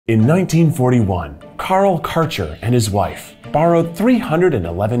In 1941, Carl Karcher and his wife borrowed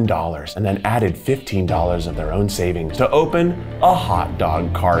 $311 and then added $15 of their own savings to open a hot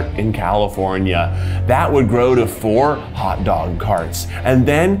dog cart in California. That would grow to 4 hot dog carts. And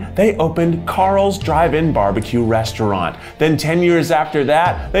then they opened Carl's Drive-In Barbecue Restaurant. Then 10 years after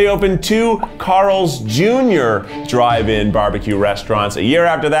that, they opened 2 Carl's Jr. Drive-In Barbecue Restaurants. A year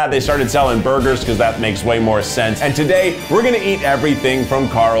after that, they started selling burgers because that makes way more sense. And today, we're gonna eat everything from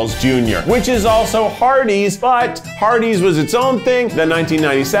Carl's Jr., which is also Hardee's, but Hardee's was its own thing. Then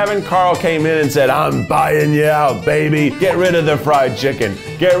 1997, Carl came in and said, I'm buying you out, baby. Get rid of the fried chicken.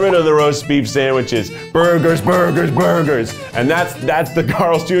 Get rid of the roast beef sandwiches. Burgers, burgers, burgers. And that's the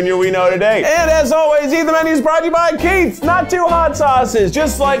Carl's Jr. we know today. And as always, Eat the Menu's brought to you by Keats. Not too hot sauces.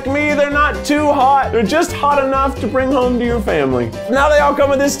 Just like me, they're not too hot. They're just hot enough to bring home to your family. Now they all come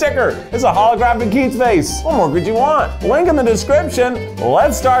with this sticker. It's a holographic Keats face. What more could you want? Link in the description.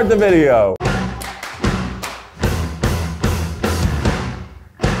 Let's start the video.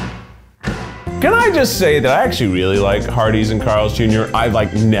 Can I just say that I actually really like Hardee's and Carl's Jr. I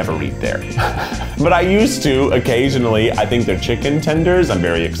never eat there. But I used to occasionally. I think their chicken tenders, I'm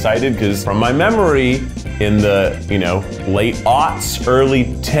very excited because from my memory in the, late aughts, early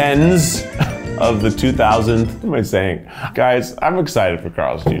 10s of the 2000s, what am I saying? Guys, I'm excited for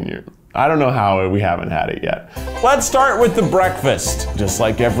Carl's Jr. I don't know how we haven't had it yet. Let's start with the breakfast, just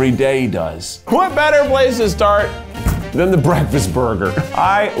like every day does. What better place to start than the breakfast burger?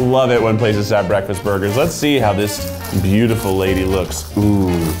 I love it when places have breakfast burgers. Let's see how this beautiful lady looks. Ooh,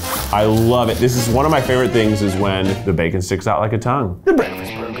 I love it. This is one of my favorite things is when the bacon sticks out like a tongue. The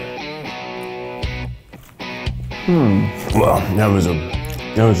breakfast burger. Well, that was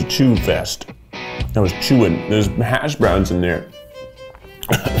a chew fest. I was chewing. There's hash browns in there.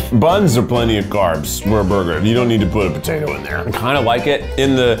 Buns are plenty of carbs for a burger. You don't need to put a potato in there. I kind of like it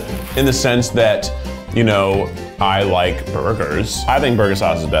in the sense that, I like burgers. I think burger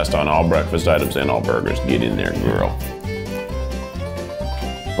sauce is best on all breakfast items and all burgers. Get in there, girl.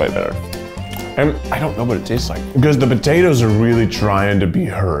 Way better. And I don't know what it tastes like. Because the potatoes are really trying to be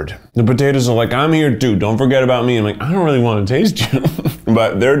heard. The potatoes are like, I'm here too, don't forget about me. I'm like, I don't really want to taste you.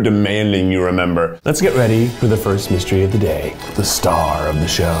 But they're demanding you remember. Let's get ready for the first mystery of the day. The star of the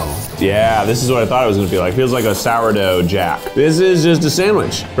show. Yeah, this is what I thought it was gonna feel like. Feels like a sourdough jack. This is just a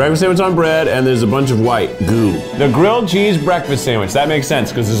sandwich. Breakfast sandwich on bread, and there's a bunch of white goo. The grilled cheese breakfast sandwich. That makes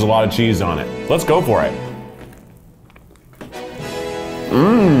sense, because there's a lot of cheese on it. Let's go for it.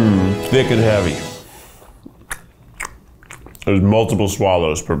 Mmm, thick and heavy. There's multiple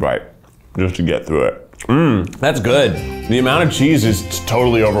swallows per bite, just to get through it. Mmm, that's good. The amount of cheese is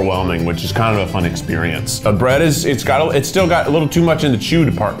totally overwhelming, which is kind of a fun experience. The bread it's still got a little too much in the chew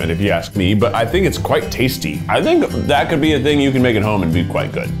department, if you ask me, but I think it's quite tasty. I think that could be a thing you can make at home and be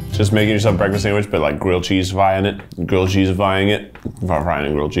quite good. Just making yourself a breakfast sandwich, but like grilled cheese-ifying it, grilled cheese-ifying it, frying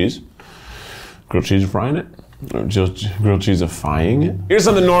and grilled cheese. Grilled cheese-ifying it? Grilled cheese-ifying it? Here's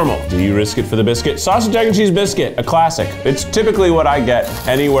something normal. Do you risk it for the biscuit? Sausage, egg, and cheese biscuit, a classic. It's typically what I get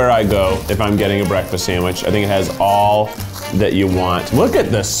anywhere I go if I'm getting a breakfast sandwich. I think it has all that you want. Look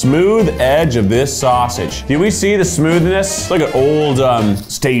at the smooth edge of this sausage. Do we see the smoothness? It's like an old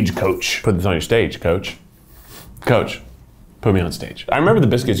stagecoach. Put this on your stage, coach. Coach, put me on stage. I remember the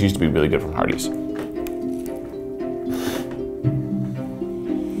biscuits used to be really good from Hardee's.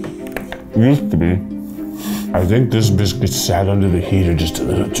 Used to be. I think this biscuit sat under the heater just a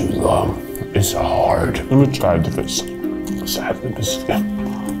little too long. It's hard. Let me try the biscuit. Sat the biscuit.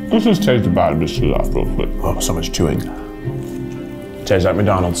 Let's just taste the bottom biscuit off real quick. Oh, so much chewing. Tastes like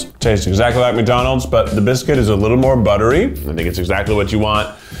McDonald's. Tastes exactly like McDonald's, but the biscuit is a little more buttery. I think it's exactly what you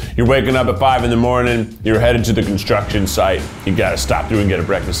want. You're waking up at 5 in the morning, you're headed to the construction site. You gotta stop through and get a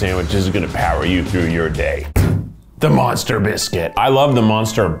breakfast sandwich. This is gonna power you through your day. The Monster Biscuit. I love the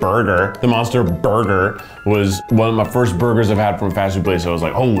Monster Burger. The Monster Burger was one of my first burgers I've had from a fast food place. I was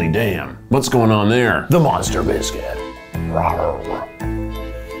like, holy damn, what's going on there? The Monster Biscuit.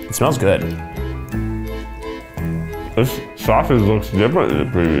 It smells good. This sausage looks different than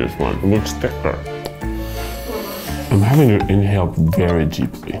the previous one. It looks thicker. I'm having to inhale very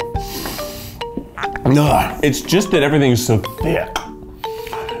deeply. It's just that everything is so thick.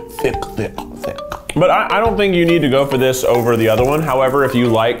 Thick, thick, thick. But I don't think you need to go for this over the other one. However, if you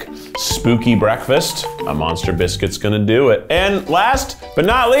like spooky breakfast, a Monster Biscuit's gonna do it. And last but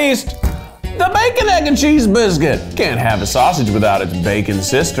not least, the bacon, egg, and cheese biscuit. Can't have a sausage without its bacon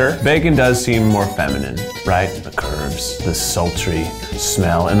sister. Bacon does seem more feminine, right? The curves, the sultry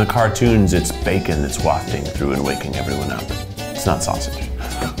smell. In the cartoons, it's bacon that's wafting through and waking everyone up. It's not sausage.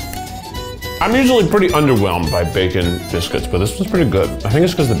 I'm usually pretty underwhelmed by bacon biscuits, but this one's pretty good. I think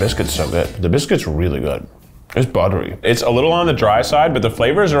it's because the biscuit's so good. The biscuit's really good. It's buttery. It's a little on the dry side, but the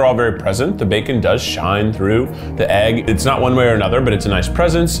flavors are all very present. The bacon does shine through the egg. It's not one way or another, but it's a nice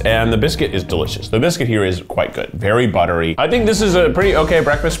presence, and the biscuit is delicious. The biscuit here is quite good, very buttery. I think this is a pretty okay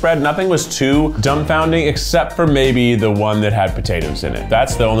breakfast spread. Nothing was too dumbfounding, except for maybe the one that had potatoes in it.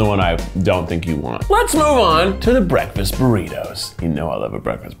 That's the only one I don't think you want. Let's move on to the breakfast burritos. You know I love a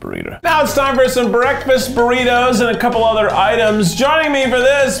breakfast burrito. Now it's time for some breakfast burritos and a couple other items. Joining me for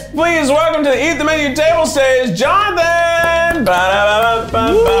this, please welcome to the Eat the Menu table stage, Jonathan! How's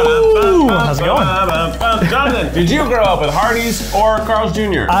it going? Jonathan, did you grow up with Hardee's or Carl's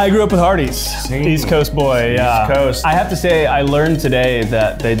Jr.? I grew up with Hardee's. Same. East Coast boy, yeah. East Coast. I have to say, I learned today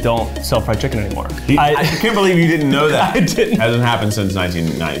that they don't sell fried chicken anymore. I can't believe you didn't know that. I didn't. Hasn't happened since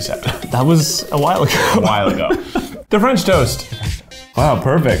 1997. That was a while ago. A while ago. The French toast. Wow,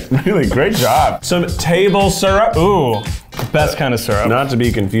 perfect. Really, great job. Some table syrup. Ooh, best kind of syrup. Not to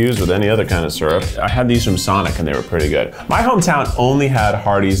be confused with any other kind of syrup. I had these from Sonic and they were pretty good. My hometown only had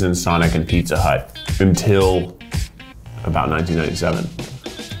Hardee's and Sonic and Pizza Hut until about 1997.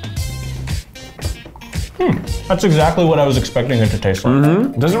 That's exactly what I was expecting it to taste like.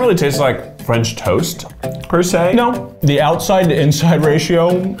 It doesn't really taste like French toast, per se. No, the outside to inside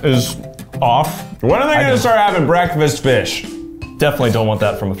ratio is off. When are they gonna start having breakfast fish? Definitely don't want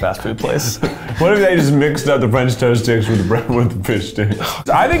that from a fast food place. What if they just mixed up the French toast sticks with the fish sticks?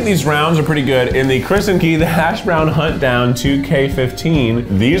 I think these rounds are pretty good. In the Chris and Key, the hash brown hunt down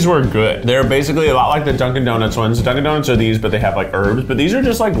 2K15, these were good. They're basically a lot like the Dunkin' Donuts ones. The Dunkin' Donuts are these, but they have like herbs, but these are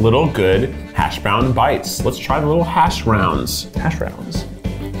just like little good hash brown bites. Let's try the little hash rounds. Hash browns.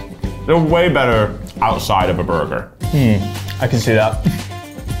 They're way better outside of a burger. I can see that.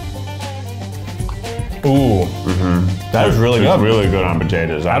 Ooh, that was really good. Really good on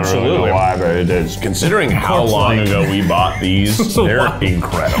potatoes. I don't really know why, but it is. Considering how long ago we bought these, they're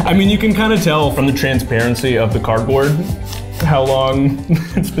incredible. I mean, you can kind of tell from the transparency of the cardboard how long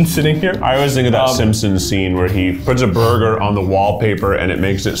it's been sitting here. I always think of that Simpsons scene where he puts a burger on the wallpaper and it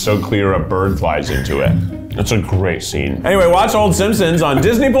makes it so clear a bird flies into it. It's a great scene. Anyway, watch Old Simpsons on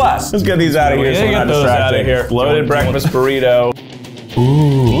Disney Plus. Let's get these out of here. Yeah, get those out of here. Loaded breakfast burrito.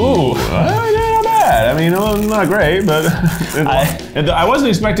 Ooh. I mean, not great, but I wasn't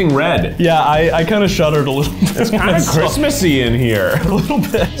expecting red. Yeah, I kind of shuddered a little bit. It's kind of Christmassy in here. A little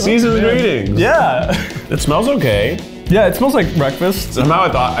bit. Season's greetings. Yeah. It smells okay. Yeah, it smells like breakfast. Somehow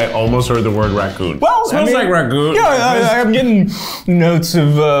I thought I almost heard the word raccoon. Well, it smells like raccoon. Yeah, I'm getting notes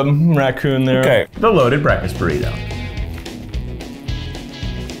of raccoon there. Okay, the loaded breakfast burrito.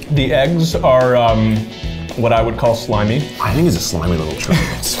 The eggs are what I would call slimy. I think it's a slimy little treat.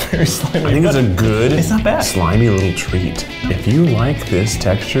 It's very slimy. I think it's a good, it's not bad. Slimy little treat. If you like this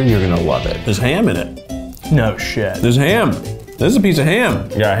texture, you're gonna love it. There's ham in it. No shit. There's ham. This is a piece of ham.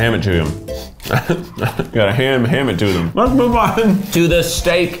 You gotta ham it to them. You gotta ham it to them. Let's move on to the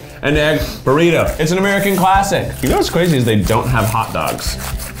steak and egg burrito. It's an American classic. You know what's crazy is they don't have hot dogs.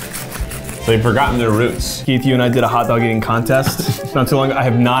 They've forgotten their roots. Keith, you and I did a hot dog eating contest not too long ago. I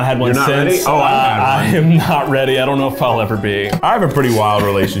have not had one You're not since. ready? Oh, I am not ready. I don't know if I'll ever be. I have a pretty wild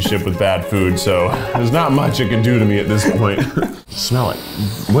relationship with bad food, so there's not much it can do to me at this point. Smell it.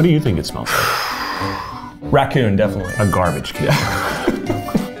 What do you think it smells like? Raccoon, definitely. A garbage can.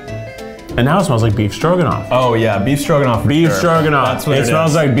 And now it smells like beef stroganoff. Oh yeah, beef stroganoff. Beef stroganoff. That's what it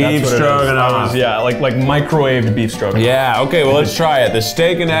smells like beef stroganoff. Yeah, like microwaved beef stroganoff. Yeah, okay, well let's try it. The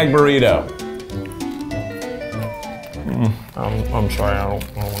steak and egg burrito. I'm sorry, I don't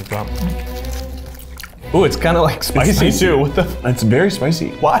like that. Ooh, it's kind of like spicy too. What the? It's very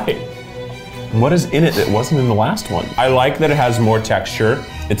spicy. Why? What is in it that wasn't in the last one? I like that it has more texture.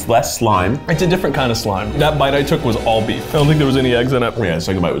 It's less slime. It's a different kind of slime. That bite I took was all beef. I don't think there was any eggs in it. Yeah, the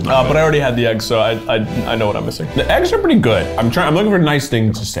second bite was not but I alady had the eggs, so I know what I'm missing. The eggs are pretty good. I'm looking for a nice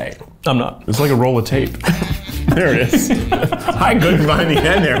thing to say. I'm not. It's like a roll of tape. There it is. I couldn't find the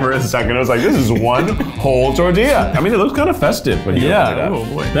end there for a second. I was like, this is one whole tortilla. I mean, it looks kind of festive, but yeah. Oh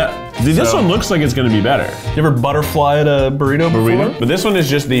boy. This one looks like it's gonna be better. You ever butterfly at a burrito before? But this one is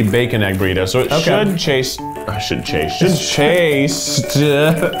just the bacon egg burrito, so it should chase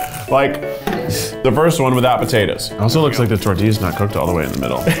like the first one without potatoes. Also looks like the tortilla's not cooked all the way in the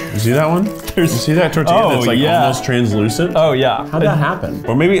middle. You see that one? You see that tortilla that's like almost translucent? Oh yeah. How'd that happen?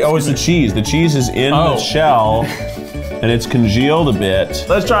 Or maybe, it's the cheese. The cheese is in the shell and it's congealed a bit.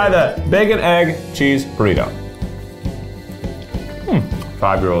 Let's try the bacon, egg, cheese burrito.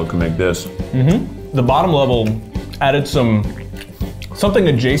 5-year-old can make this. The bottom level added some something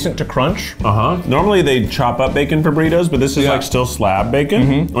adjacent to crunch. Normally they chop up bacon for burritos, but this is like still slab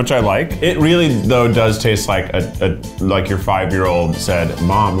bacon, which I like. It really though does taste like like your 5-year-old said,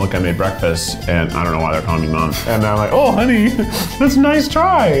 "Mom, look, I made breakfast," and I don't know why they're calling me mom. And I'm like, "Oh, honey, that's a nice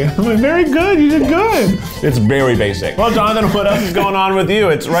try." I'm like, "Very good, you did good." It's very basic. Well, Jonathan, what else is going on with you?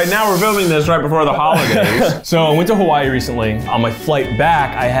 It's right now we're filming this right before the holidays. So I went to Hawaii recently. On my flight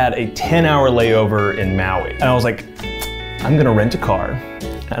back, I had a 10-hour layover in Maui. And I was like, I'm gonna rent a car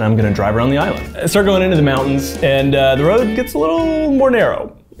and I'm gonna drive around the island. I start going into the mountains and the road gets a little more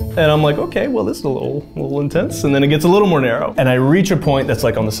narrow. And I'm like, okay, well, this is a little intense. And then it gets a little more narrow. And I reach a point that's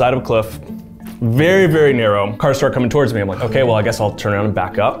like on the side of a cliff, very, very narrow. Cars start coming towards me. I'm like, okay, well, I guess I'll turn around and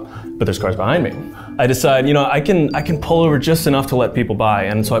back up, but there's cars behind me. I decide, you know, I can pull over just enough to let people by.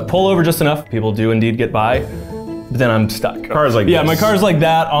 And so I pull over just enough. People do indeed get by. But then I'm stuck. Car's like yeah, this. my car's like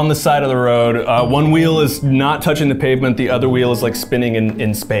that on the side of the road. One wheel is not touching the pavement. The other wheel is like spinning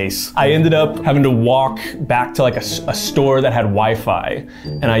in space. I ended up having to walk back to like a store that had Wi-Fi.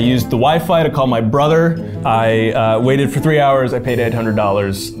 And I used the Wi-Fi to call my brother. I waited for 3 hours. I paid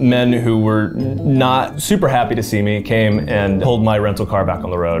 $800. Men who were not super happy to see me came and pulled my rental car back on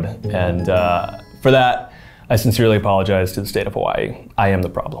the road. And for that, I sincerely apologize to the state of Hawaii. I am the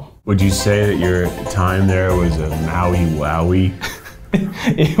problem. Would you say that your time there was a Maui Wowie?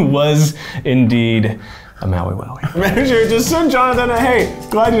 It was indeed a Maui Wowie. Manager, just send Jonathan a, hey,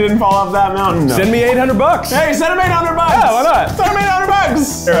 glad you didn't fall off that mountain. No. Send me $800. Hey, send him $800. Yeah, why not? Send him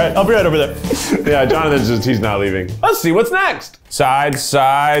 $800. All right, I'll be right over there. Yeah, Jonathan's just, he's not leaving. Let's see what's next.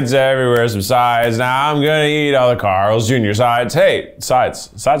 Sides everywhere, some sides. Now I'm gonna eat all the Carl's Jr. sides. Hey,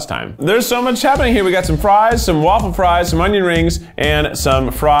 sides time. There's so much happening here. We got some fries, some waffle fries, some onion rings, and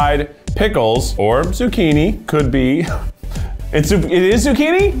some fried pickles, or zucchini, could be. It is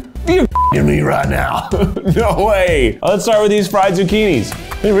zucchini? You f***ing me right now. No way. Let's start with these fried zucchinis.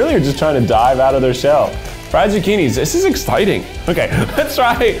 They really are just trying to dive out of their shell. Fried zucchinis, this is exciting. Okay, let's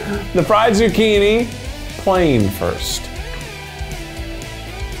try the fried zucchini plain first.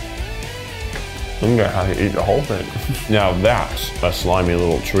 I'm gonna have to eat the whole thing. Now that's a slimy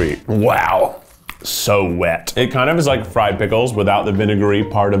little treat. Wow. So wet. It kind of is like fried pickles without the vinegary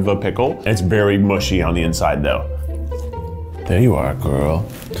part of a pickle. It's very mushy on the inside though. There you are, girl.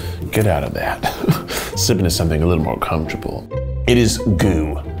 Get out of that. Sip into something a little more comfortable. It is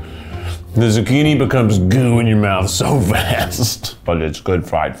goo. The zucchini becomes goo in your mouth so fast. But it's good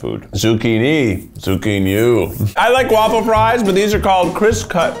fried food. Zucchini. I like waffle fries, but these are called crisp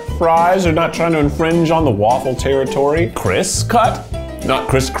cut fries. They're not trying to infringe on the waffle territory. Crisp cut? Not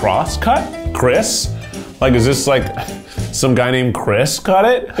crisscross cut? Chris? Like, is this like some guy named Chris cut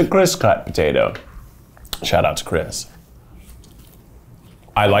it? A crisp cut potato. Shout out to Chris.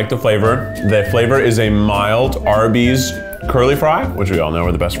 I like the flavor. The flavor is a mild Arby's curly fry, which we all know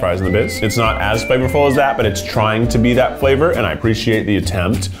are the best fries in the biz. It's not as flavorful as that, but it's trying to be that flavor, and I appreciate the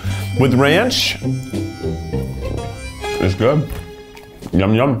attempt. With ranch, it's good.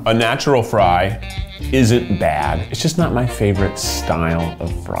 Yum, yum. A natural fry isn't bad. It's just not my favorite style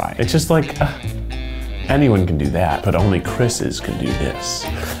of fry. It's just like, anyone can do that, but only Chris's can do this.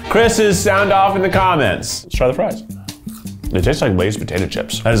 Chris's, sound off in the comments. Let's try the fries. It tastes like Lay's potato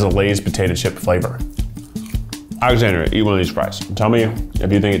chips. That is a Lay's potato chip flavor. Alexandria, eat one of these fries. Tell me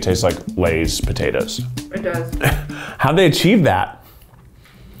if you think it tastes like Lay's potatoes. It does. How'd they achieve that?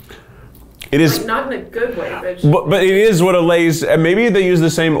 It is like, not in a good way, but it is what a Lay's, and maybe they use the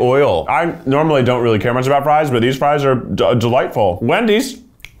same oil. I normally don't really care much about fries, but these fries are delightful. Wendy's,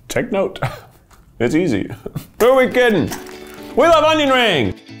 take note. It's easy. Who are we kidding? We love onion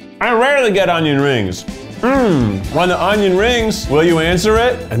rings. I rarely get onion rings. On the onion rings, will you answer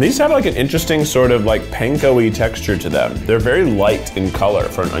it? And these have like an interesting sort of like panko-y texture to them. They're very light in color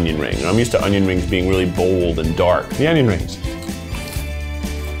for an onion ring. I'm used to onion rings being really bold and dark. The onion rings.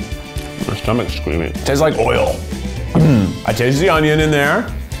 My stomach's screaming. It tastes like oil. I taste the onion in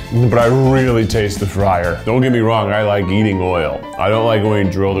there, but I really taste the fryer. Don't get me wrong, I like eating oil. I don't like when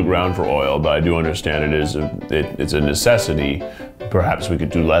we drill the ground for oil, but I do understand it's a necessity. Perhaps we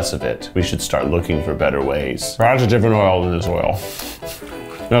could do less of it. We should start looking for better ways. Perhaps a different oil than this oil.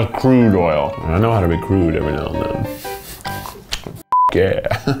 That's crude oil. I know how to be crude every now and then.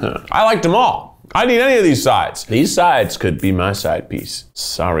 Yeah. I liked them all. I'd eat any of these sides. These sides could be my side piece.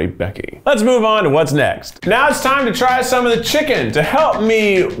 Sorry, Becky. Let's move on to what's next. Now it's time to try some of the chicken. To help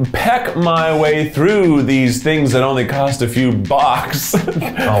me peck my way through these things that only cost a few bucks.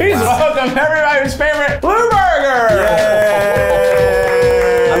 Please welcome everybody's favorite Lewberger. Yay!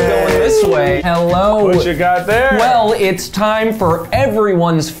 I'm going this this way. Hello. What you got there? Well, it's time for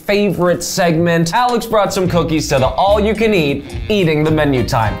everyone's favorite segment. Alex brought some cookies to the all-you-can-eat Eating the Menu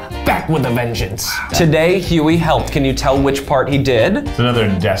Time. Back with a vengeance. Today, Hughie helped. Can you tell which part he did? It's another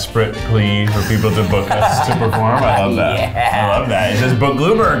desperate plea for people to book us to perform. I love that. Yeah. I love that. It says book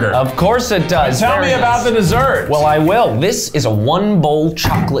Lewberger. Of course it does. Tell Very me about nice. the dessert. Well, I will. This is a 1-bowl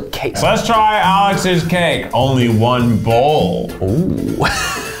chocolate cake. So let's try Alex's cake. Only 1 bowl. Ooh.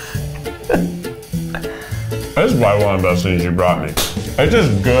 This is probably one of the best things you brought me. It's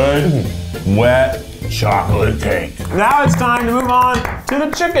just good, wet chocolate cake. Now it's time to move on to the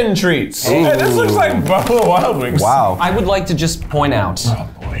chicken treats. Hey, this looks like Buffalo Wild Wings. Wow. I would like to just point out. Oh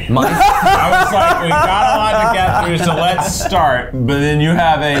boy. My I was like, we got a lot to get through, so let's start. But then you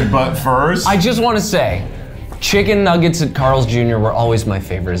have a but first. I just want to say, chicken nuggets at Carl's Jr. were always my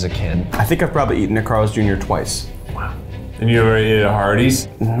favorite as a kid. I think I've probably eaten at Carl's Jr. twice. And you ever ate at Hardee's?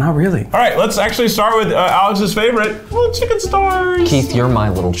 Not really. All right, let's actually start with Alex's favorite, little chicken stars. Keith, you're my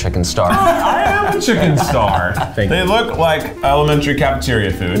little chicken star. I am a chicken star. They look like elementary cafeteria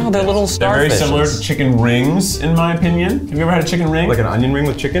food. No, they're little They're very starfishes. similar to chicken rings, in my opinion. Have you ever had a chicken ring? Like an onion ring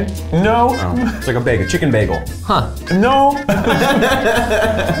with chicken? No. Oh, it's like a bagel, chicken bagel. Huh. No.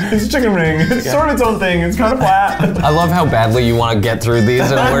 It's a chicken ring. It's sort of its own thing. It's kind of flat. I love how badly you want to get through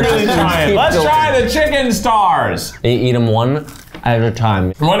these and I'm we're really just trying. keep Let's going. try the chicken stars. You eat them one at a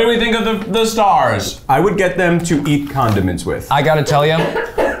time. What do we think of the stars? I would get them to eat condiments with. I gotta tell you,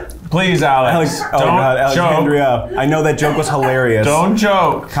 Please, Alex. Oh God, Alexandria. I know that joke was hilarious. Don't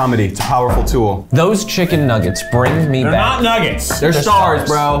joke. Comedy, it's a powerful tool. those chicken nuggets bring me They're back. not nuggets. They're stars, stars.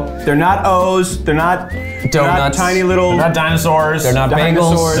 bro. They're not O's. They're not Donuts. tiny little. They're not dinosaurs. They're not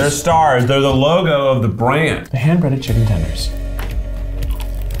Dinosaurs. bagels. They're stars. They're the logo of the brand. The hand-breaded chicken tenders.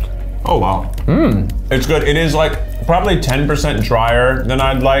 Oh wow. It's good. It is like probably 10% drier than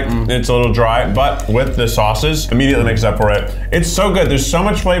I'd like. It's a little dry, but with the sauces, immediately makes up for it. It's so good. There's so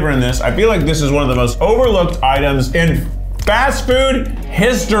much flavor in this. I feel like this is one of the most overlooked items in fast food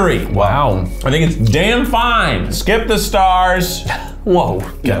history. Wow. I think it's damn fine. Skip the stars. Whoa.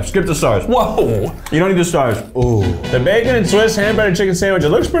 Yeah, skip the stars. Whoa. You don't need the stars. Ooh. The bacon and Swiss hand-breaded chicken sandwich, it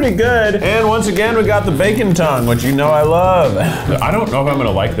looks pretty good. And once again, we got the bacon tongue, which you know I love. I don't know if I'm gonna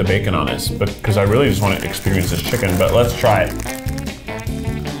like the bacon on this, because I really just want to experience this chicken, but let's try it.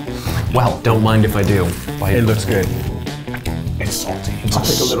 Well, don't mind if I do. It looks good. It's salty. I'll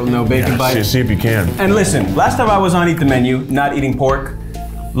take a little no bacon bite. See if you can. And listen, last time I was on Eat the Menu, not eating pork,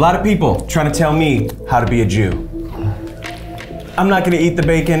 a lot of people trying to tell me how to be a Jew. I'm not gonna eat the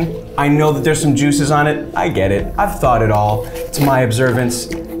bacon. I know that there's some juices on it. I get it. I've thought it all. It's my observance,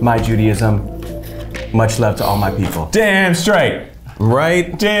 my Judaism. Much love to all my people. Damn straight.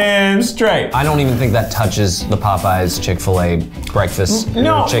 Right? Damn straight. I don't even think that touches the Popeyes Chick-fil-A breakfast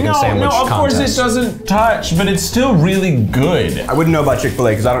chicken sandwich of course contest. it doesn't touch, but it's still really good. I wouldn't know about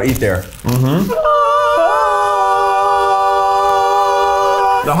Chick-fil-A because I don't eat there.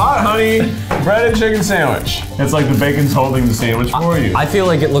 The hot honey breaded chicken sandwich. It's like the bacon's holding the sandwich for you. I feel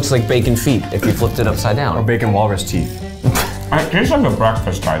like it looks like bacon feet if you flipped it upside Or down. bacon walrus teeth. It tastes like a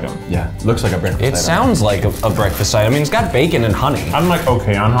breakfast item. Yeah, looks like a breakfast It item. sounds like a breakfast item. I mean, it's got bacon and honey. I'm like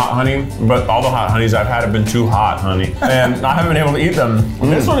okay on hot honey, but all the hot honeys I've had have been too hot honey, and I haven't been able to eat them.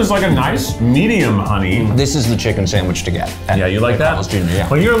 This one is like a nice medium honey. This is the chicken sandwich to get. Yeah, you like that? Carl's Jr., yeah.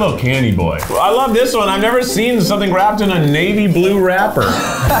 Well, you're a little candy boy. I love this one. I've never seen something wrapped in a navy blue wrapper.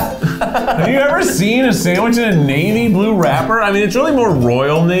 Have you ever seen a sandwich in a navy blue wrapper? I mean, it's really more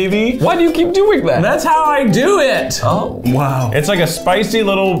royal navy. Why do you keep doing that? That's how I do it. Oh. Wow. It's like a spicy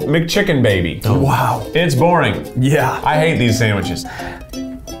little McChicken baby. Wow. It's boring. Yeah. I hate these sandwiches.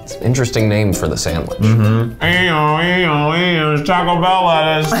 It's an interesting name for the sandwich. It's Taco Bell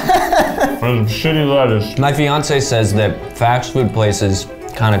lettuce. Or some shitty lettuce. My fiance says that fast food places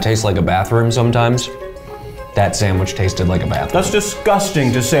kind of taste like a bathroom sometimes. That sandwich tasted like a bathroom. That's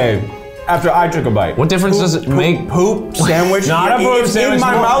disgusting to say after I took a bite. What difference does it make? Poop sandwich? Not a poop It's sandwich, in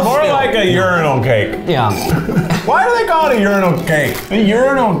my mouth more still. like a urinal cake. Yeah. Why do they call it a urinal cake? A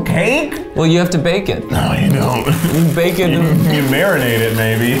urinal cake? Well, you have to bake it. No, you don't. You bake it and... You marinate it,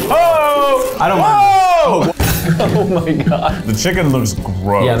 maybe. Oh! I don't Whoa! Oh my God. The chicken looks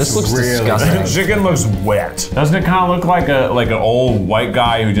gross. Yeah, this looks The disgusting. chicken looks wet. Doesn't it kind of look like an old white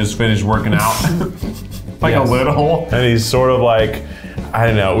guy who just finished working out? Like Yes. a little? And he's sort of like, I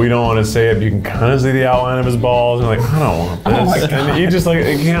don't know, we don't want to say it, but you can kind of see the outline of his balls. And you're like, I don't want this. Oh my God. And you just like,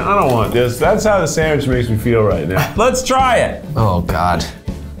 I don't want this. That's how the sandwich makes me feel right now. Let's try it. Oh God.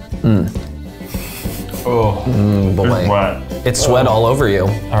 Oh. Boy. What? It's sweat all over you.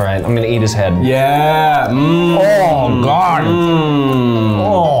 All right, I'm gonna eat his head. Yeah. Oh, God.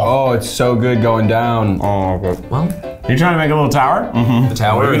 Oh, it's so good going down. Oh, good. Well, You trying to make a little tower? the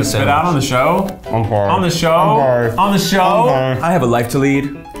tower We're or gonna the spit out on the show? On the show? On the show? I have a life to lead.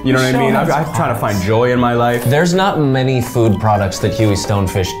 You know what I mean? I'm trying to find joy in my life. There's not many food products that Hughie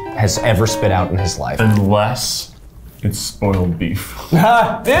Stonefish has ever spit out in his life. Unless it's spoiled beef.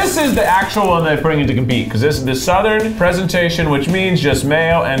 This is the actual one they're putting in to compete, because this is the southern presentation, which means just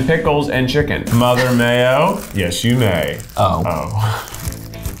mayo and pickles and chicken. Mother mayo, yes you may. Oh.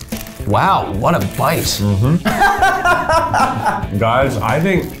 Wow, what a bite. Guys, I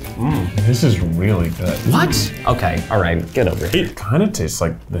think this is really good. What? Okay, all right, get over here. It kind of tastes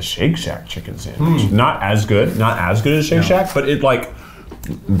like the Shake Shack chicken sandwich. Not as good as Shake Shack, but it like,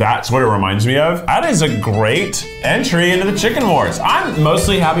 that's what it reminds me of. That is a great entry into the chicken wars. I'm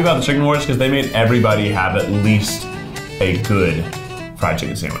mostly happy about the chicken wars because they made everybody have at least a good fried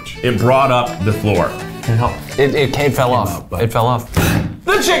chicken sandwich. It brought up the floor. Can help. It fell off. It fell off.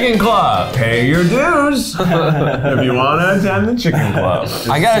 The Chicken Club. Pay your dues if you want to attend the Chicken Club.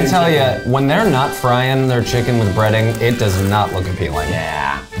 I gotta tell you, when they're not frying their chicken with breading, it does not look appealing.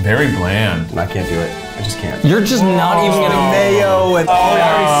 Yeah. Very bland. I can't do it. I just can't. You're just not even gonna Mayo and I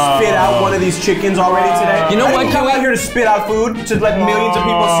already spit out one of these chickens already today. You know I what, didn't come Hughie? out here to spit out food, to let millions of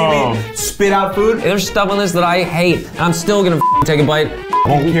people see me spit out food. There's stuff on this that I hate, and I'm still gonna take a bite.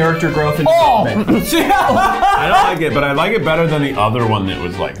 Character growth and I don't like it, but I like it better than the other one that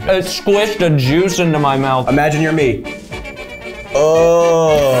was like It squished a juice into my mouth. Imagine you're me.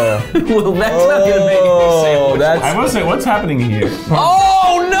 Oh. Well, that's not gonna make any sandwich. I will say, what's happening here?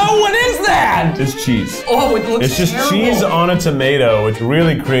 Oh no, what is that? It's cheese. Oh, it looks It's just terrible. cheese on a tomato, which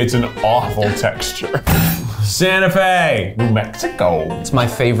really creates an awful texture. Santa Fe, New Mexico. It's my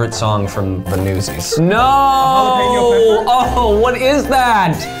favorite song from the Newsies. No! jalapeno pepper? Oh, what is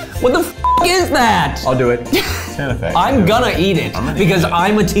that? What the f is that? I'll do it. Santa Fe. I'm gonna eat it because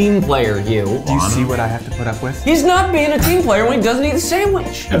I'm a team player, Hugh. Do you see what I have to put up with? He's not being a team player when he doesn't eat the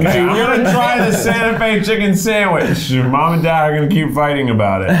sandwich. Okay, I'm gonna try the Santa Fe chicken sandwich. Mom and Dad are gonna keep fighting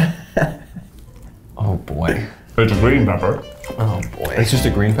about it. Oh boy. It's a green pepper. Oh boy. It's just a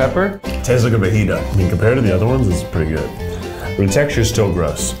green pepper? Tastes like a fajita. I mean, compared to the other ones, it's pretty good. But the texture's still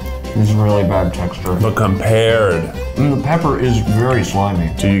gross. It's really bad texture. But compared, The pepper is very slimy.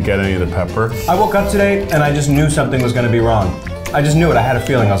 do you get any of the pepper? I woke up today and I just knew something was gonna be wrong. I just knew it, I had a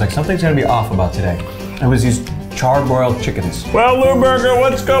feeling. I was like, something's gonna be off about today. It was these charbroiled chickens. Well, Lewberger,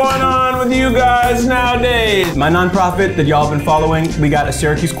 what's going on with you guys nowadays? My nonprofit that y'all have been following, we got a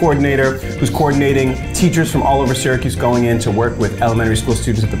Syracuse coordinator who's coordinating teachers from all over Syracuse going in to work with elementary school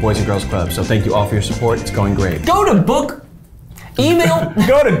students at the Boys and Girls Club. So thank you all for your support, it's going great. Go to book, email.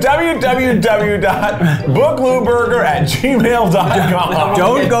 Go to www.booklewberger@gmail.com.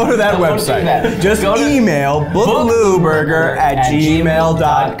 Don't go to that website. that. Just Go to email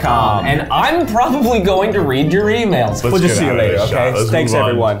booklewberger@gmail.com. And I'm probably going to read your emails. We'll just see you later, okay? Thanks,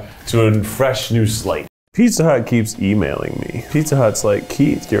 everyone. To a fresh new slate. Pizza Hut keeps emailing me. Pizza Hut's like,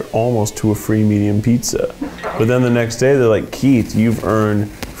 Keith, you're almost to a free medium pizza. But then the next day they're like, Keith, you've earned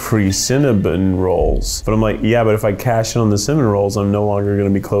free cinnamon rolls. But I'm like, yeah, but if I cash in on the cinnamon rolls, I'm no longer gonna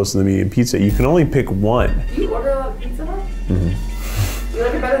be close to the medium pizza. You can only pick one. You order a lot of Pizza Hut? You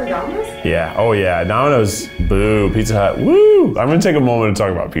like it better than Domino's? Yeah, oh yeah, Domino's, boo, Pizza Hut, woo! I'm gonna take a moment to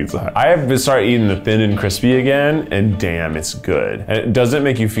talk about Pizza Hut. I have started eating the thin and crispy again, and damn, it's good. And it doesn't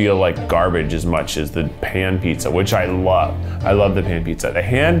make you feel like garbage as much as the pan pizza, which I love. I love the pan pizza. The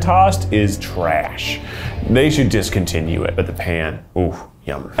hand tossed is trash. They should discontinue it, but the pan, ooh.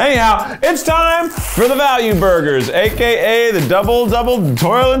 Yum. Anyhow, it's time for the value burgers, AKA the double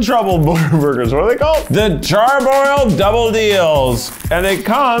toil and trouble burgers. What are they called? The charbroiled double deals. And they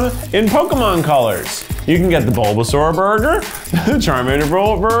come in Pokemon colors. You can get the Bulbasaur burger, the Charmander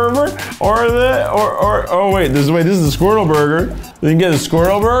burger, oh wait, this is the Squirtle burger. You can get the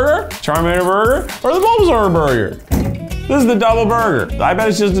Squirtle burger, Charmander burger, or the Bulbasaur burger. This is the double burger. I bet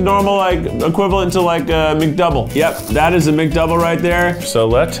it's just a normal, like, equivalent to like a McDouble. Yep, that is a McDouble right there. So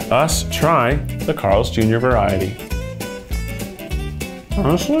let us try the Carl's Jr. variety.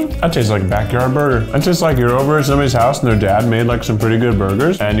 Honestly, that tastes like a backyard burger. That tastes like you're over at somebody's house and their dad made like some pretty good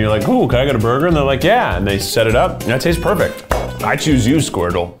burgers. And you're like, ooh, can I get a burger? And they're like, yeah. And they set it up, and that tastes perfect. I choose you,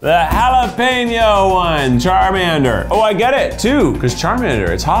 Squirtle. The jalapeno one, Charmander. Oh, I get it too, because Charmander,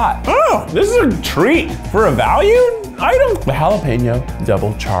 it's hot. Oh, this is a treat for a value item. The jalapeno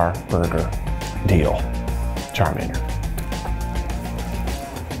double char burger deal, Charmander.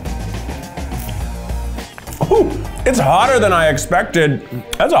 Ooh, It's hotter than I expected.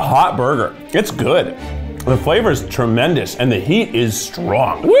 That's a hot burger. It's good. The flavor's tremendous and the heat is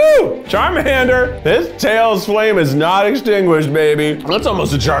strong. Woo! Charmander, this tail's flame is not extinguished, baby. That's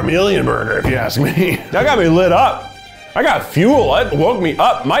almost a Charmeleon burger, if you ask me. That got me lit up. I got fuel, it woke me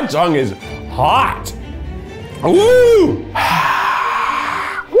up. My tongue is hot. Woo!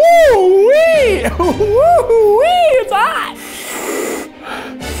 Woo-wee! Woo-wee! It's hot!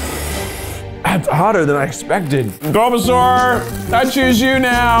 That's hotter than I expected. Bulbasaur, I choose you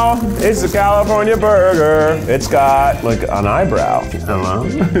now. It's the California burger. It's got like an eyebrow. I don't know.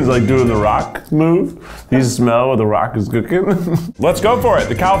 It's like doing the Rock move. You smell what the Rock is cooking. Let's go for it.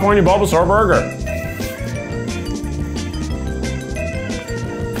 The California Bulbasaur burger.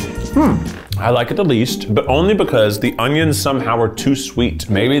 I like it the least, but only because the onions somehow are too sweet.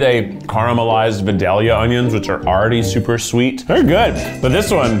 Maybe they caramelized Vidalia onions, which are already super sweet. They're good, but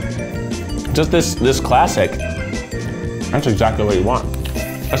this one, just this classic, that's exactly what you want.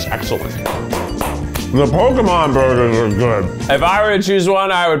 That's excellent. The Pokemon burgers are good. If I were to choose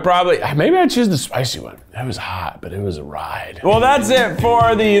one, I would probably, maybe I'd choose the spicy one. It was hot, but it was a ride. Well, that's it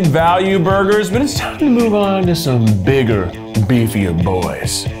for the value burgers, but it's time to move on to some bigger, beefier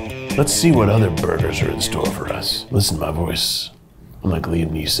boys. Let's see what other burgers are in store for us. Listen to my voice. I'm like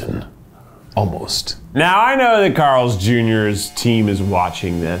Liam Neeson. Almost. Now I know that Carl's Jr.'s team is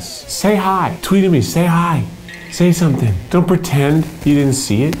watching this. Say hi. Tweet at me, say hi. Say something. Don't pretend you didn't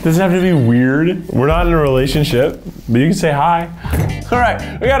see it. Doesn't have to be weird. We're not in a relationship, but you can say hi. All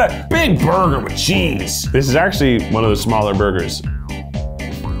right, we got a big burger with cheese. This is actually one of the smaller burgers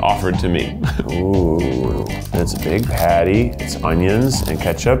offered to me. Ooh, it's a big patty. It's onions and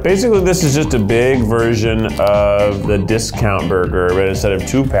ketchup. Basically, this is just a big version of the discount burger, but instead of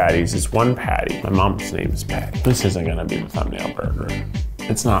 2 patties, it's 1 patty. My mom's name is Patty. This isn't gonna be the thumbnail burger.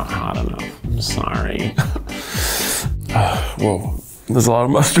 It's not hot enough. I'm sorry. Whoa, there's a lot of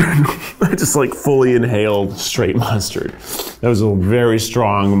mustard. I just like fully inhaled straight mustard. That was a very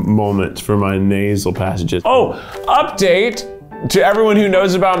strong moment for my nasal passages. Oh, update! To everyone who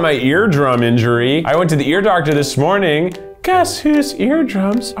knows about my eardrum injury, I went to the ear doctor this morning. Guess whose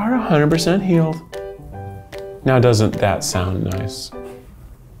eardrums are 100% healed? Now doesn't that sound nice?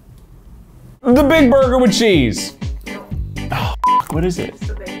 The big burger with cheese. Oh, what is it?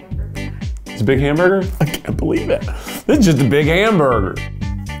 It's a big hamburger? I can't believe it. This is just a big hamburger.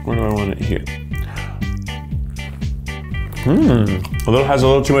 Where do I want it here? Although it has a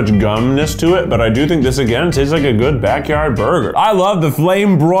little too much gumness to it, but I do think this again tastes like a good backyard burger. I love the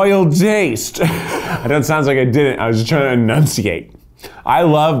flame broiled taste. I know it sounds like I didn't, I was just trying to enunciate. I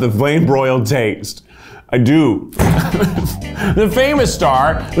love the flame broiled taste. I do. The famous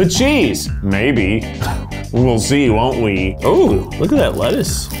star with cheese. Maybe. We'll see, won't we? Oh, look at that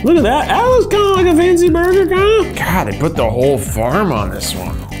lettuce. Look at that. That looks kind of like a fancy burger, kind of. God, they put the whole farm on this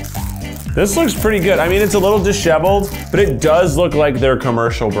one. This looks pretty good. I mean, it's a little disheveled, but it does look like their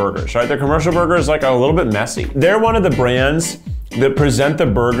commercial burgers, right? Their commercial burger is like a little bit messy. They're one of the brands that present the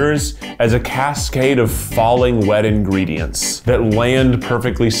burgers as a cascade of falling wet ingredients that land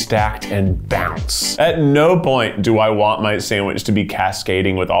perfectly stacked and bounce. At no point do I want my sandwich to be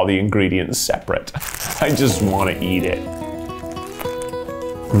cascading with all the ingredients separate. I just want to eat it.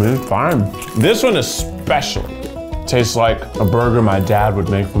 I mean, it's fine. This one especially tastes like a burger my dad would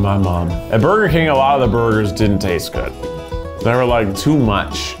make for my mom. At Burger King, a lot of the burgers didn't taste good. They were like too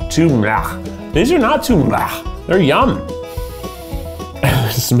much, too meh. These are not too meh, they're yum.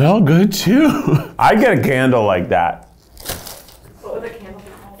 They smell good too. I'd get a candle like that. What would the candle be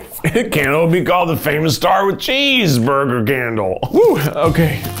called? The candle would be called the famous star with cheese burger candle. Woo,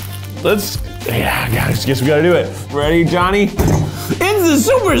 okay. Yeah, guys, guess we gotta do it. Ready, Johnny? It's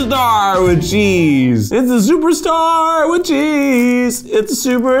the superstar with cheese. It's the superstar with cheese. It's a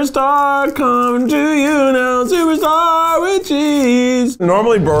superstar coming to you now. Superstar with cheese.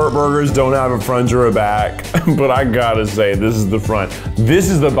 Normally burgers don't have a front or a back, but I gotta say, this is the front. This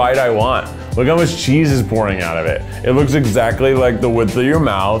is the bite I want. Look how much cheese is pouring out of it. It looks exactly like the width of your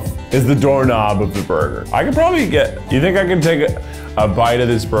mouth is the doorknob of the burger. I could probably you think I can take a bite of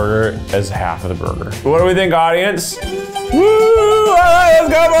this burger as half of the burger? What do we think, audience? Woo! All right,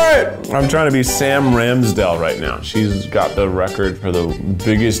 let's go for it! I'm trying to be Sam Ramsdell right now. She's got the record for the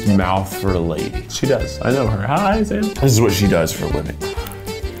biggest mouth for a lady. She does. I know her. Hi, Sam. This is what she does for a living.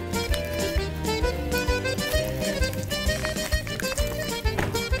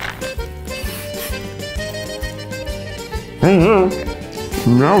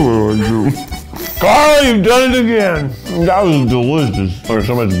 Now what do I do? Carl, you've done it again. That was delicious. There's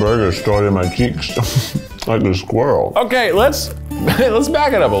so much burger stored in my cheeks. Like a squirrel. Okay, let's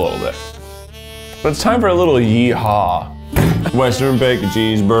back it up a little bit. But it's time for a little yeehaw. Western bacon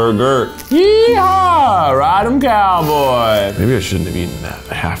cheeseburger. Yeehaw! Ride 'em, cowboy. Maybe I shouldn't have eaten that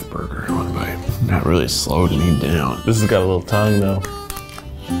half burger in one bite. That really slowed me down. This has got a little tongue though.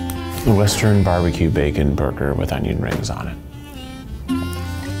 A Western barbecue bacon burger with onion rings on it.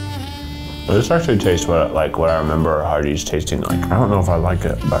 This actually tastes like what I remember Hardee's tasting like. I don't know if I like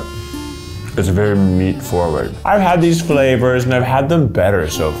it, but it's very meat forward. I've had these flavors and I've had them better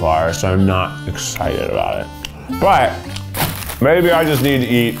so far, so I'm not excited about it. But maybe I just need to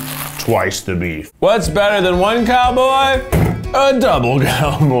eat twice the beef. What's better than one cowboy? A double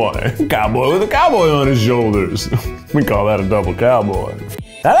cowboy. Cowboy with a cowboy on his shoulders. We call that a double cowboy.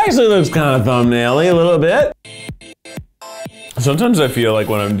 That actually looks kind of thumbnail-y a little bit. Sometimes I feel like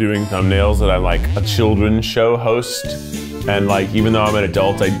when I'm doing thumbnails that I'm like a children's show host. And like, even though I'm an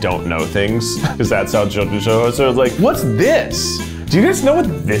adult, I don't know things. Because that's how children's show hosts are. It's like, what's this? Do you guys know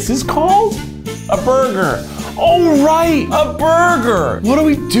what this is called? A burger. Oh right, a burger. What do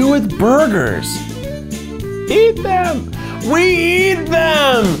we do with burgers? Eat them. We eat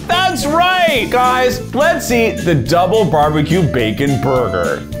them. That's right, guys. Let's eat the double barbecue bacon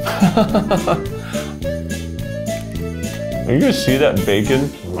burger. Are you gonna see that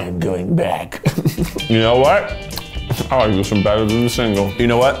bacon? I'm going back. You know what? I like this one better than the single. You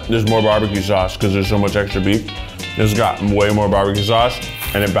know what? There's more barbecue sauce because there's so much extra beef. It's got way more barbecue sauce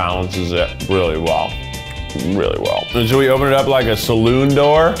and it balances it really well. Really well. And should we open it up like a saloon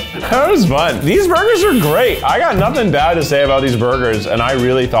door? That was fun. These burgers are great. I got nothing bad to say about these burgers, and I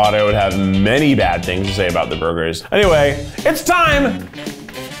really thought I would have many bad things to say about the burgers. Anyway, it's time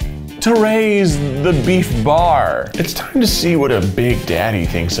to raise the beef bar. It's time to see what a big daddy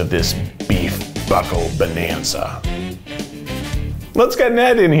thinks of this beef buckle bonanza. Let's get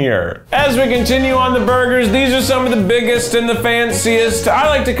Ned in here. As we continue on the burgers, these are some of the biggest and the fanciest. I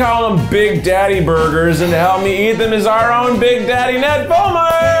like to call them Big Daddy burgers, and to help me eat them is our own Big Daddy, Ned Fulmer.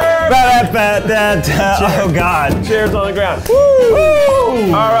 Oh God. Cheers on the ground. Woo.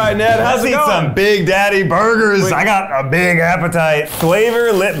 Woo. All right, Ned, how's it going? Let's eat some Big Daddy burgers. Wait. I got a big appetite.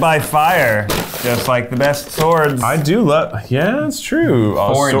 Flavor lit by fire, just like the best swords. I do love, yeah, it's true.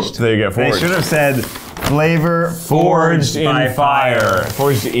 Forged. They get forged. They should have said flavor forged by fire.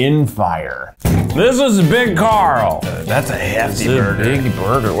 Forged in fire. This is Big Carl. That's a hefty It's a burger. big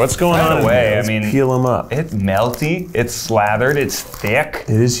burger. What's going By on? the way, in there? I mean, Let's peel them up. It's melty, it's slathered, it's thick.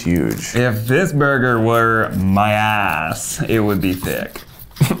 It is huge. If this burger were my ass, it would be thick.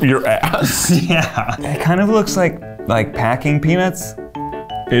 Your ass. Yeah. It kind of looks like packing peanuts.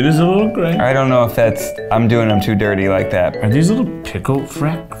 It is a little gray. I don't know if I'm doing them too dirty like that. Are these little pickle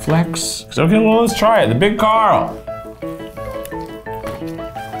flecks? Okay, well, let's try it. The Big Carl.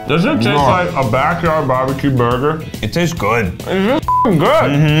 Does it taste like a backyard barbecue burger? It tastes good. It's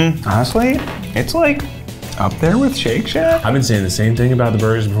good. Honestly, it's like up there with Shake Shack. I've been saying the same thing about the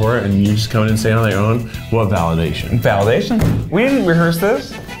burgers before, and you just come in and say it on their own. What validation? Validation. We didn't rehearse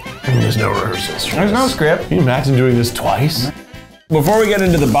this. There's no rehearsals. There's no script. Can you imagine doing this twice? Before we get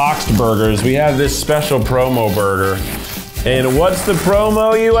into the boxed burgers, we have this special promo burger. And what's the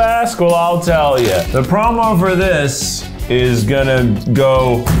promo, you ask? Well, I'll tell you. The promo for this is gonna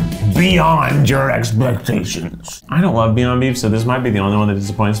go beyond your expectations. I don't love Beyond Beef, so this might be the only one that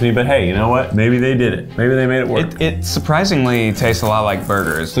disappoints me, but hey, you know what? Maybe they did it. Maybe they made it work. It surprisingly tastes a lot like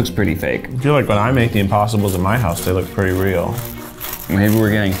burgers. Looks pretty fake. I feel like when I make the Impossibles in my house, they look pretty real. Maybe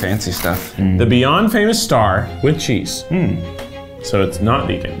we're getting fancy stuff. The Beyond Famous Star with cheese. So it's not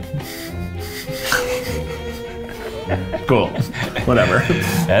vegan. Cool. Whatever.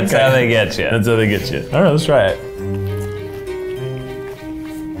 That's how they get you. That's how they get you. All right, let's try it.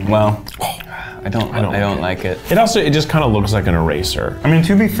 Well, I don't like it. It just kind of looks like an eraser. I mean,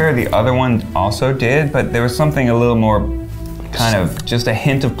 to be fair, the other one also did, but there was something a little more kind of just a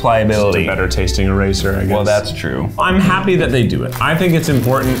hint of pliability. It's a better tasting eraser, I guess. Well, that's true. I'm happy that they do it. I think it's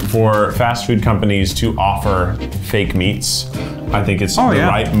important for fast food companies to offer fake meats. I think it's the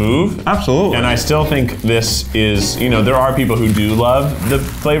right move. Absolutely. And I still think this is, there are people who do love the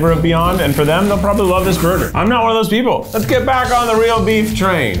flavor of Beyond, and for them, they'll probably love this burger. I'm not one of those people. Let's get back on the real beef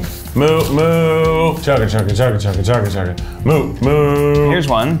train. Moo, moo. Chugga, chugga, chugga, chugga, chugga, chugga. Moo, moo. Here's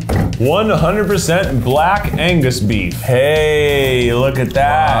one. 100% black Angus beef. Hey, look at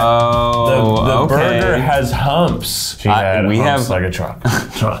that. Oh, the okay. burger has humps. She had humps like a truck.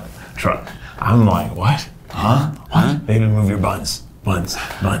 truck. I'm like, what? Huh? What? Baby, move your buns. Buns.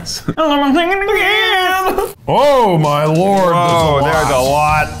 Oh my lord, There's a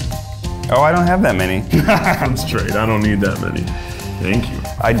lot. Oh, I don't have that many. I'm straight, I don't need that many. Thank you.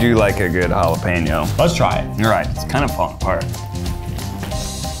 I do like a good jalapeno. Let's try it. You're right, it's kind of falling apart.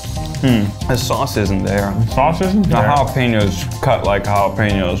 The sauce isn't there. Sauce isn't The there. jalapenos cut like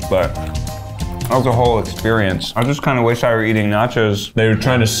jalapenos, but that was a whole experience. I just kind of wish I were eating nachos. They were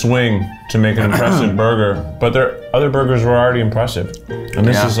trying to swing to make an impressive burger, but their other burgers were already impressive. And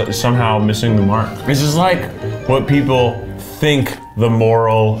this is somehow missing the mark. This is like what people think the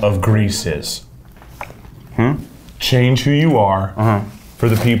moral of Greece is. Change who you are for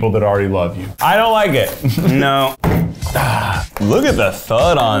the people that already love you. I don't like it. No. Look at the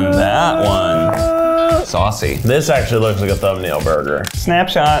thud on that one. Saucy. This actually looks like a thumbnail burger.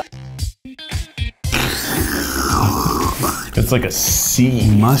 Snapshot. It's like a sea.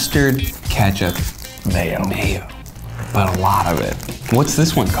 Mustard, ketchup, Mayo. but a lot of it. What's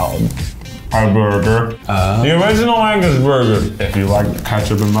this one called? Our burger. The original Angus burger. If you like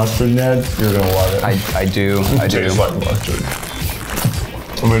ketchup and mustard, Ned, you're gonna love it. I do. It tastes like mustard.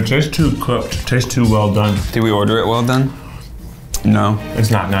 I mean, it tastes too cooked. It tastes too well done. Did we order it well done? No.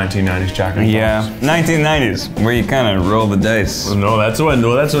 It's not 1990s Jack and Yeah, 1990s, where you kind of roll the dice. No, that's when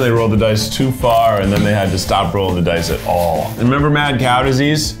they rolled the dice too far, and then they had to stop rolling the dice at all. Remember mad cow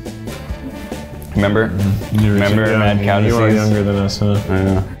disease? Remember? Remember mad cow disease? You are younger than us, huh? I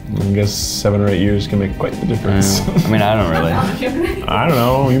know. I guess 7 or 8 years can make quite the difference. I mean, I don't really. I don't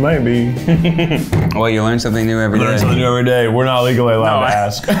know, you might be. Well, you learn something new every Learn something day. new every day. We're not legally allowed to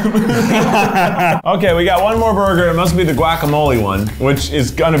ask. Okay, we got one more burger. It must be the guacamole one, which is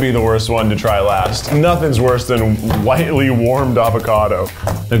gonna be the worst one to try last. Nothing's worse than lightly warmed avocado.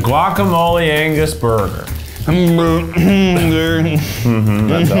 The guacamole Angus burger.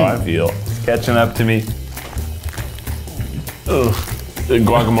 That's how I feel. It's catching up to me. Ugh. The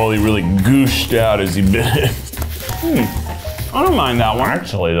guacamole really gooshed out as he bit it. I don't mind that one.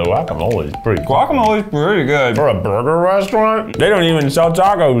 Actually, the guacamole is pretty cool. Guacamole's pretty good. For a burger restaurant, they don't even sell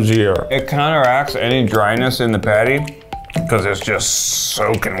tacos here. It counteracts any dryness in the patty because it's just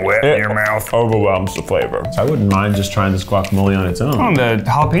soaking wet in your mouth. Overwhelms the flavor. So I wouldn't mind just trying this guacamole on its own. Oh, the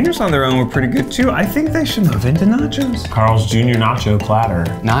jalapenos on their own were pretty good too. I think they should move into nachos. Carl's Jr. Nacho Platter.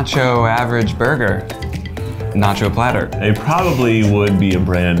 Nacho average burger. Nacho platter. They probably would be a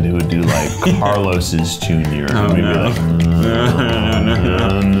brand who would do like Carlos's Jr. Oh, no.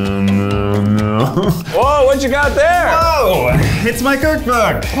 Whoa, what you got there? Whoa! It's my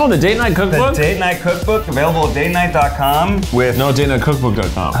cookbook. Oh, the date night cookbook? The date night cookbook available at datenight.com with. No,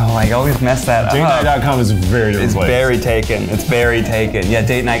 datenightcookbook.com. Oh, I always mess that up. Datenight.com is a very different It's place. very taken. It's very taken. Yeah,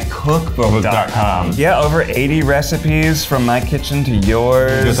 datenightcookbook.com. Yeah, over 80 recipes from my kitchen to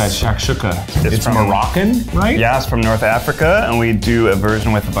yours. Get that shakshuka. It's from- Moroccan, right? Yeah, it's from North Africa, and we do a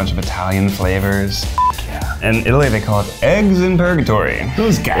version with a bunch of Italian flavors. In Italy, they call it eggs in purgatory.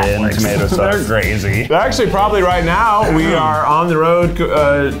 Those And tomato sauce. They're crazy. Actually, probably right now, we are on the road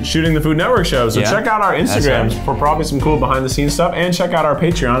shooting the Food Network show. So Yeah. check out our Instagrams for probably some cool behind the scenes stuff. And check out our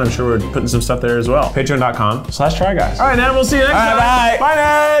Patreon. I'm sure we're putting some stuff there as well. Patreon.com/tryguys. All right, Ned, we'll see you next time. bye. Bye,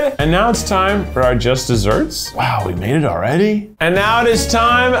 Ned. And now it's time for our Just Desserts. Wow, we made it already. And now it is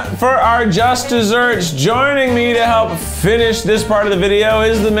time for our Just Desserts. Joining me to help finish this part of the video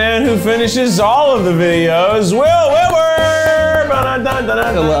is the man who finishes all of the videos. Will Witwer!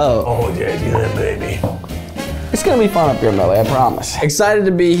 Hello. Oh, yeah, baby. It's gonna be fun up here, Melly, I promise. Excited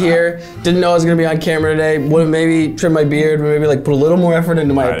to be here. Didn't know I was gonna be on camera today. Would have maybe trimmed my beard, maybe like put a little more effort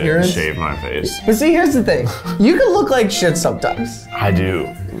into my I didn't appearance. shave my face. But see, here's the thing. You can look like shit sometimes. I do.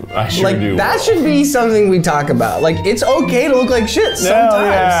 I sure Like, do. that should be something we talk about. Like, it's okay to look like shit sometimes. Hell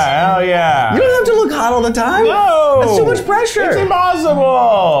yeah, hell yeah. You don't have to look hot all the time. No! That's too much pressure. It's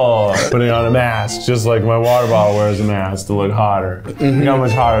impossible! Putting on a mask, just like my water bottle wears a mask to look hotter. Look how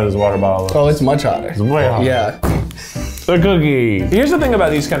much hotter this water bottle looks. Oh, it's much hotter. It's way hotter. Yeah. The cookie. Here's the thing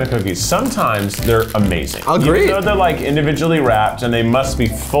about these kind of cookies. Sometimes they're amazing. Agreed. Even though they're like individually wrapped and they must be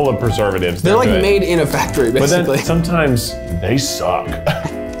full of preservatives. They're like good. made in a factory, But basically. then sometimes they suck.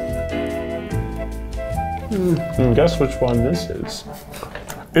 Guess which one this is?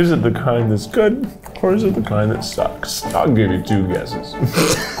 Is it the kind that's good, or is it the kind that sucks? I'll give you 2 guesses.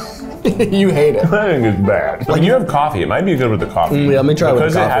 You hate it. I think it's bad. Like, you have coffee. It might be good with the coffee. Yeah, let me try it with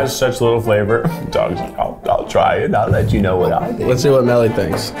because the it coffee. has such little flavor. Dog's like, I'll try it. I'll let you know what I think. Let's see what Melly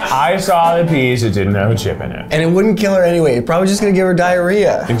thinks. I saw the piece. It didn't have a chip in it. And it wouldn't kill her anyway. It's probably just gonna give her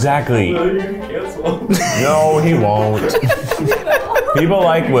diarrhea. Exactly. No, he won't. People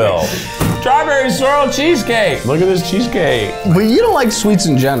like Will. Strawberry swirl cheesecake. Look at this cheesecake. But you don't like sweets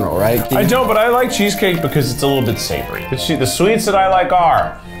in general, right? I don't, but I like cheesecake because it's a little bit savory. The sweets that I like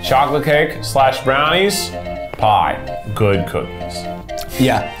are chocolate cake / brownies, pie, good cookies.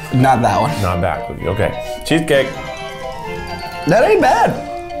 Yeah, not that one. Not bad cookie. Okay, cheesecake. That ain't bad.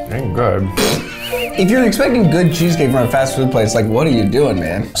 Ain't good. If you're expecting good cheesecake from a fast food place, like, what are you doing,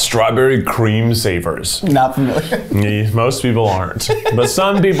 man? Strawberry cream savers. Not familiar. Most people aren't, but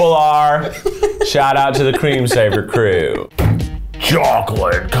some people are. Shout out to the cream saver crew.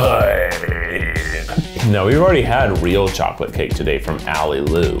 Chocolate cake. No, we've already had real chocolate cake today from Allie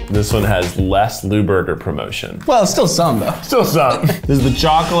Lou. This one has less Lewberger promotion. Well, still some though. Still some. This is the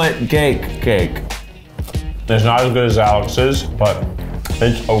chocolate cake. It's not as good as Alex's, but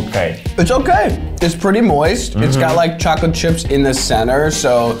it's okay. It's okay. It's pretty moist. It's got like chocolate chips in the center,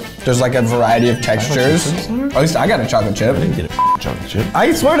 so there's like a variety of textures. At least I got a chocolate chip. I didn't get a chocolate chip.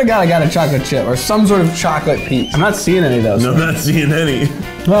 I swear to God, I got a chocolate chip or some sort of chocolate piece. I'm not seeing any of those. No, I'm not seeing any.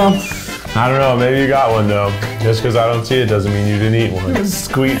 Well, I don't know, maybe you got one though. Just because I don't see it doesn't mean you didn't eat one.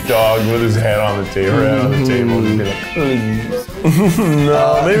 Squeak dog with his head on the table, and be like,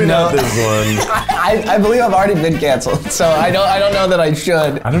 no, maybe not this one. I believe I've already been canceled, so I don't know that I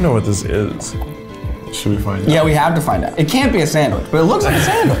should. I don't know what this is. Should we find out? Yeah, we have to find out. It can't be a sandwich, but it looks like a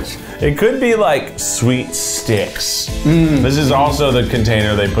sandwich. It could be like sweet sticks. This is also the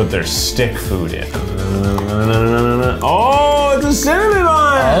container they put their stick food in. Oh, it's a cinnamon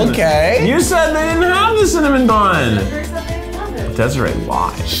bun! Okay. You said they didn't have the cinnamon bun. Desiree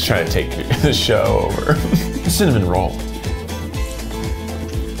lied. She's trying to take the show over. Cinnamon roll.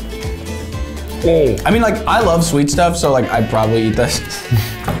 Oh. I mean, like, I love sweet stuff, so like, I'd probably eat this.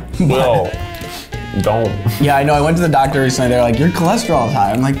 Well, don't. Yeah, I know. I went to the doctor recently. They're like, your cholesterol's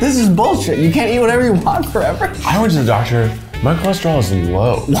high. I'm like, this is bullshit. You can't eat whatever you want forever. I went to the doctor. My cholesterol is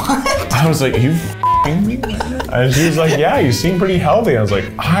low. What? I was like, you f***ing me? And she was like, yeah, you seem pretty healthy. I was like,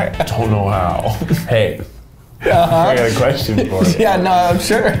 I don't know how. Hey, I got a question for you. Yeah, no, I'm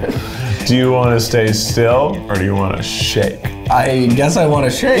sure. Do you want to stay still or do you want to shake? I guess I want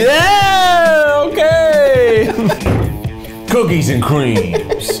to shake. Yeah, okay. Cookies and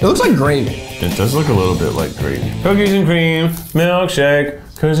creams. It looks like gravy. It does look a little bit like gravy. Cookies and cream, milkshake,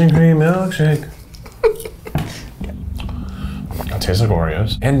 cookies and cream, milkshake. It tastes like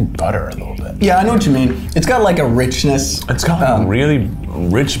Oreos and butter a little bit. Yeah, I know what you mean. It's got like a richness. It's got really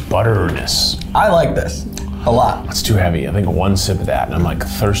rich butterness. I like this a lot. It's too heavy. I think one sip of that and I'm like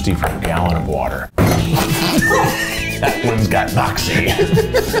thirsty for a gallon of water. That one's got moxie.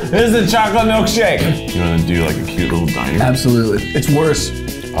 This is the chocolate milkshake. You want to do like a cute little diner? Absolutely. It's worse.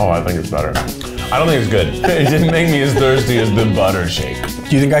 Oh, I think it's better. I don't think it's good. It didn't make me as thirsty as the butter shake.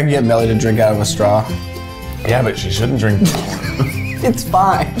 Do you think I can get Melly to drink out of a straw? Yeah, but she shouldn't drink. It's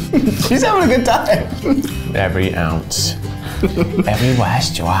fine. She's having a good time. Every ounce. Every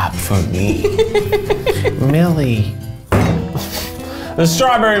last drop for me. Millie. The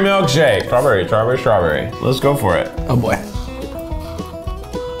strawberry milkshake. Strawberry. Let's go for it. Oh boy.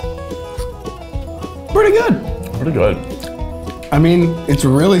 Pretty good. Pretty good. I mean, it's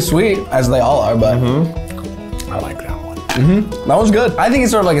really sweet, as they all are, but I like that one. that one's good. I think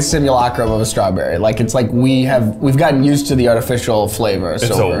it's sort of like a simulacrum of a strawberry. Like it's like we've gotten used to the artificial flavor. It's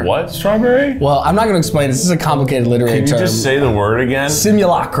a what strawberry? Well, I'm not gonna explain. This is a complicated literary Can you term. just say the word again?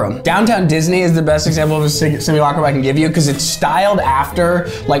 Simulacrum. Downtown Disney is the best example of a simulacrum I can give you because it's styled after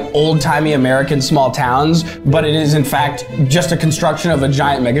like old-timey American small towns, but it is in fact just a construction of a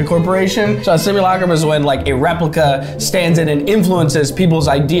giant megacorporation. So a simulacrum is when like a replica stands in and influences people's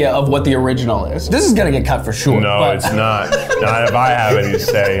idea of what the original is. This is gonna get cut for sure. No, it's not. Not if I have any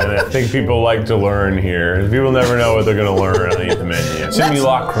say, and I think people like to learn here. People never know what they're gonna learn on the menu.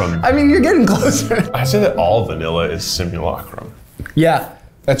 Simulacrum. I mean, you're getting closer. I say that all vanilla is simulacrum. Yeah,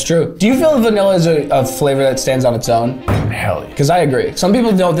 that's true. Do you feel vanilla is a flavor that stands on its own? Hell yeah. Because I agree. Some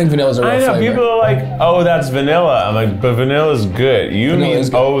people don't think vanilla is a real I know, flavor. people are like, oh, that's vanilla. I'm like, but vanilla's good. You Vanilla mean, is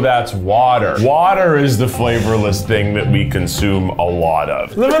good. oh, that's water. Water is the flavorless thing that we consume a lot of.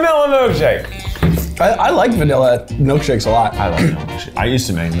 The vanilla milkshake. I like vanilla milkshakes a lot. I like milkshake. I used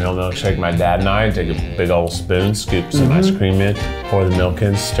to make vanilla milkshake. My dad and I take a big old spoon, scoop some ice cream in, pour the milk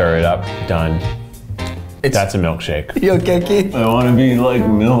in, stir it up, done. That's a milkshake. You okay, Keith? I want to be like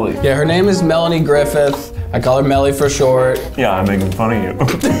Millie. Yeah, her name is Melanie Griffith. I call her Melly for short. Yeah, I'm making fun of you.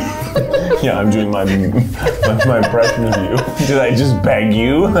 Yeah, I'm doing my impression of you. Did I just beg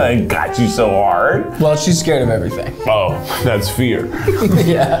you? I got you so hard. Well, she's scared of everything. Oh, that's fear.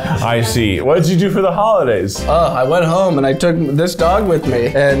 Yeah. I see. What did you do for the holidays? I went home and I took this dog with me,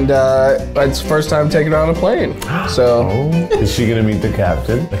 and it's the first time taking her on a plane. So. Oh, is she gonna meet the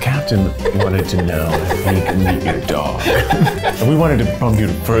captain? The captain wanted to know if he could meet your dog. We wanted to bump you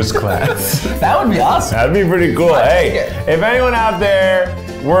to first class. That would be awesome. That'd be pretty cool. Hey, if anyone out there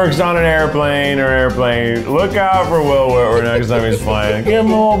works on an airplane, look out for Will Witwer next time he's flying. Give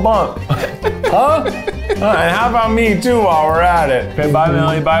him a little bump. Huh? And how about me too while we're at it? Okay, bye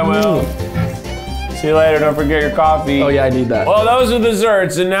Millie, bye Will. See you later, don't forget your coffee. Oh yeah, I need that. Well, those are the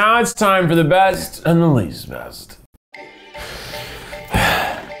desserts, and now it's time for the best and the least best.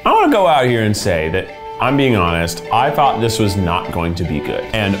 I wanna go out here and say that, I'm being honest, I thought this was not going to be good.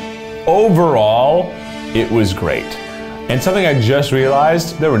 And overall, it was great. And something I just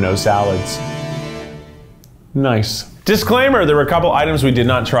realized, there were no salads. Nice. Disclaimer, there were a couple items we did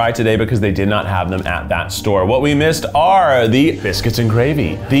not try today because they did not have them at that store. What we missed are the biscuits and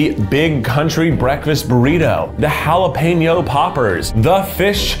gravy, the big country breakfast burrito, the jalapeno poppers, the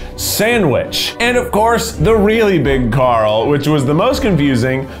fish sandwich, and of course, the really big Carl, which was the most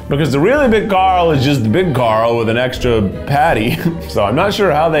confusing because the really big Carl is just the big Carl with an extra patty. So I'm not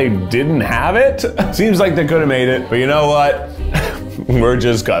sure how they didn't have it. Seems like they could have made it, but you know what? We're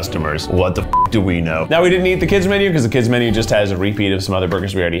just customers. What the f do we know? Now, we didn't eat the kids menu because the kids menu just has a repeat of some other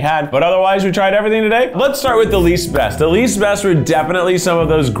burgers we already had, but otherwise we tried everything today. Let's start with the least best. The least best were definitely some of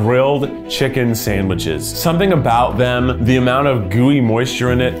those grilled chicken sandwiches. Something about them, the amount of gooey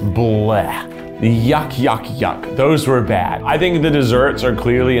moisture in it, bleh. Yuck, yuck, yuck. Those were bad. I think the desserts are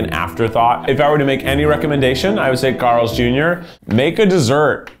clearly an afterthought. If I were to make any recommendation, I would say Carl's Jr., make a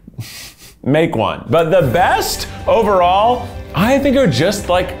dessert. Make one. But the best overall, I think are just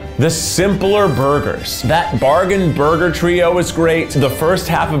like the simpler burgers. That bargain burger trio was great. The first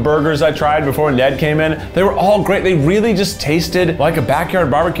half of burgers I tried before Ned came in, they were all great. They really just tasted like a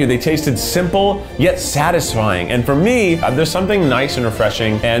backyard barbecue. They tasted simple yet satisfying. And for me, there's something nice and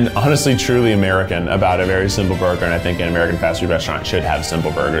refreshing and honestly truly American about a very simple burger. And I think an American fast food restaurant should have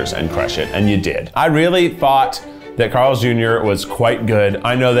simple burgers and crush it. And you did. I really thought that Carl's Jr. was quite good.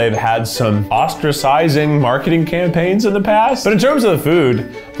 I know they've had some ostracizing marketing campaigns in the past, but in terms of the food,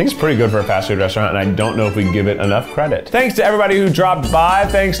 I think it's pretty good for a fast food restaurant, and I don't know if we give it enough credit. Thanks to everybody who dropped by.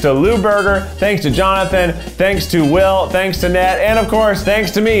 Thanks to Lewberger, thanks to Jonathan, thanks to Will, thanks to Ned, and of course,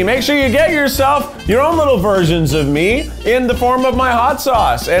 thanks to me. Make sure you get yourself your own little versions of me in the form of my hot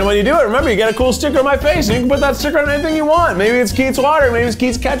sauce. And when you do it, remember, you get a cool sticker on my face, and you can put that sticker on anything you want. Maybe it's Keith's water, maybe it's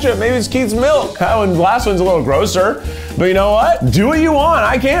Keith's ketchup, maybe it's Keith's milk. That one, last one's a little grosser. But you know what? Do what you want.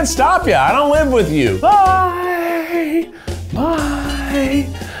 I can't stop you. I don't live with you. Bye. Bye.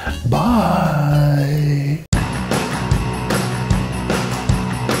 Bye.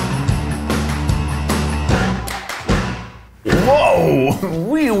 Whoa.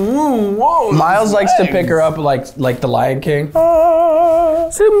 Whoa. Miles likes to pick her up like the Lion King.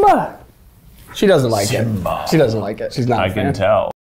 Simba. She doesn't like it. She doesn't like it. She's not a fan. I can tell.